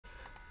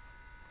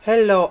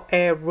Hello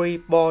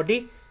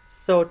everybody,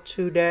 so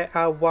today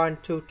I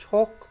want to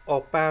talk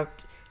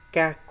about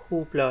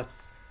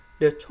calculus,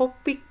 the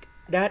topic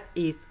that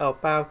is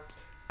about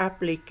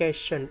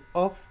application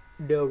of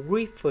the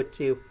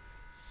derivative.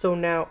 So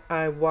now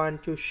I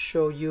want to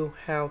show you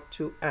how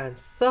to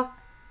answer.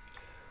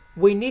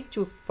 We need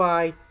to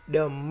find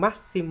the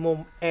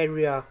maximum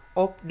area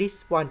of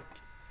this one.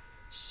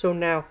 So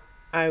now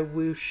I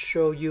will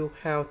show you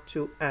how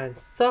to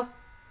answer.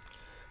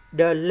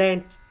 The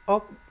length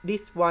of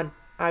this one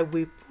I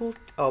will put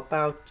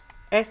about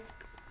x.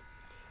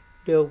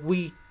 The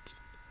width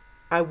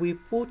I will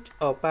put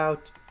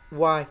about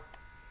y.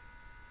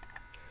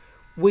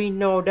 We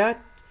know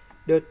that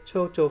the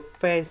total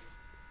fence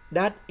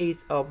that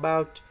is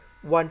about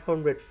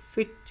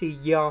 150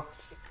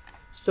 yards.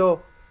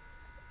 So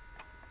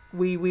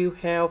we will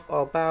have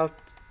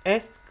about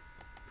x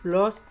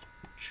plus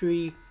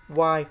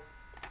 3y.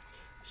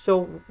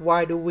 So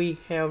why do we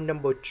have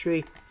number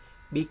 3?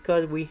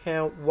 Because we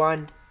have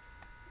 1,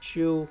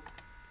 2,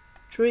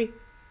 3,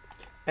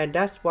 and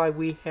that's why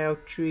we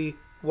have 3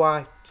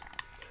 white.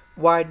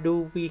 Why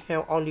do we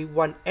have only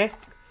one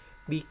x?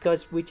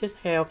 Because we just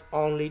have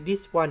only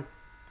this one.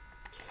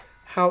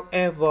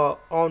 However,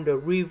 on the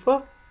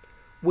river,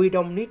 we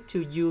don't need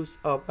to use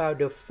about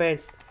the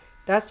fence.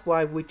 That's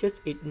why we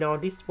just ignore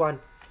this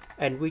one,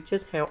 and we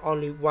just have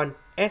only one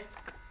x.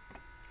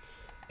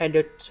 And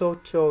the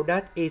total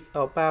that is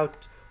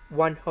about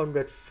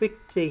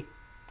 150.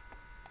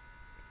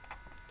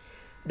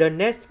 The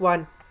next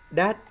one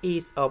that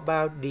is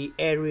about the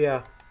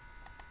area.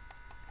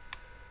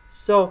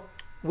 So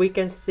we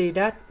can see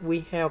that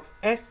we have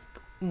x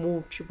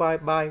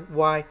multiplied by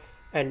y,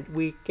 and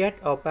we get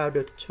about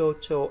the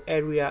total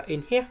area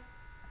in here.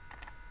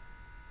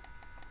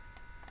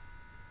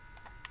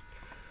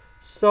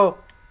 So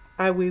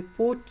I will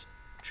put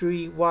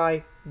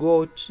 3y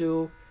go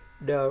to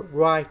the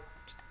right.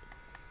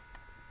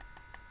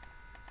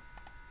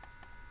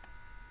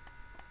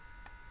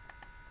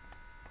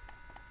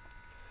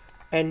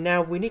 And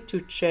now we need to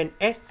change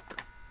x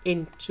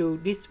into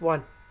this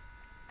one.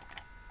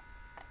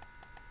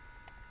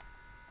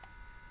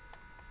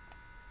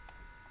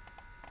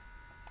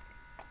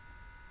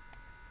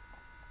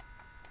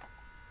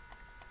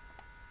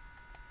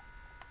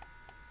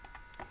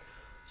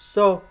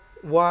 So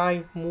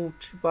y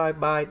multiplied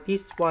by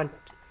this one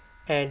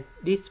and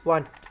this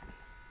one.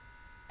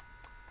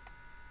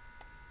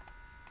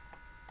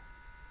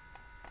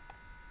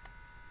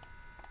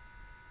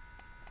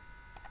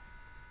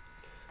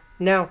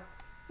 Now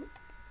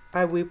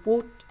I will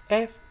put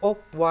f of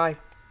y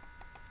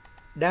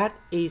that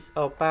is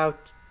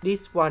about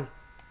this one.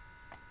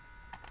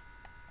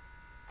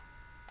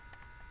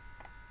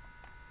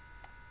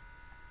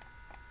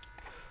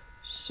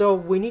 So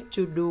we need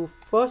to do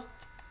first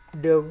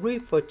the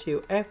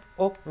derivative f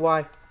of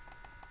y.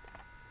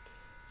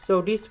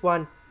 So this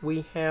one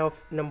we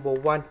have number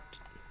 1.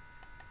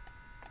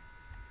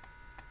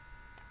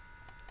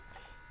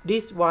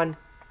 This one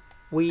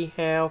we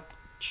have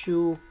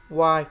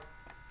 2y.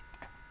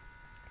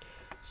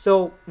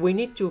 So we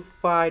need to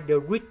find the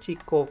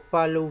critical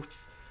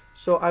values.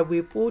 So I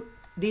will put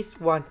this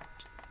one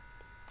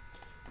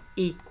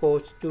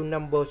equals to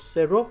number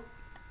 0.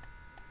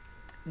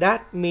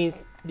 That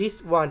means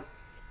this one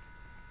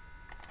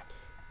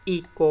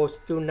equals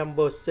to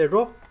number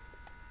 0.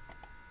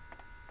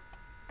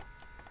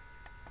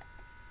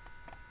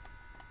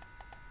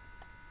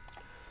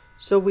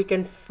 So we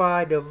can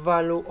find the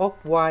value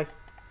of y.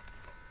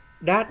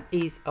 That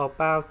is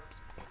about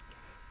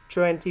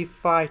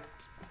 25.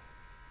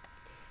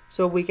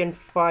 So we can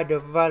find the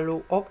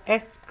value of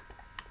x.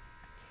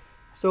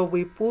 So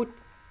we put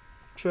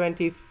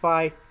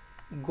 25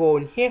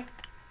 gone here.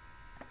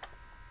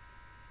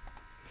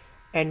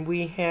 And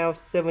we have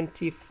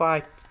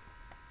 75.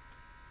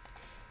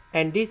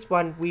 And this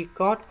one we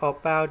got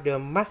about the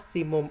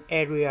maximum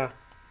area.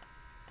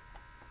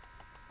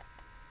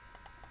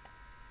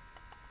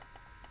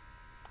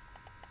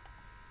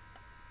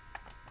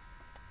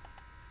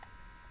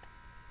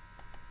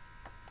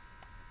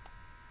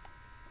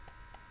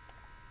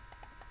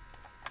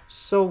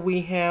 So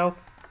we have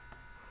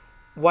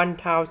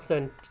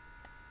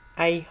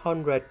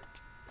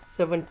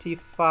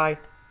 1,875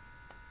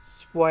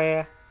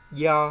 square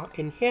yard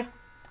in here.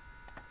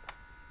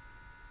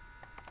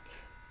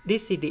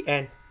 This is the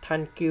end.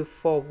 Thank you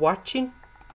for watching.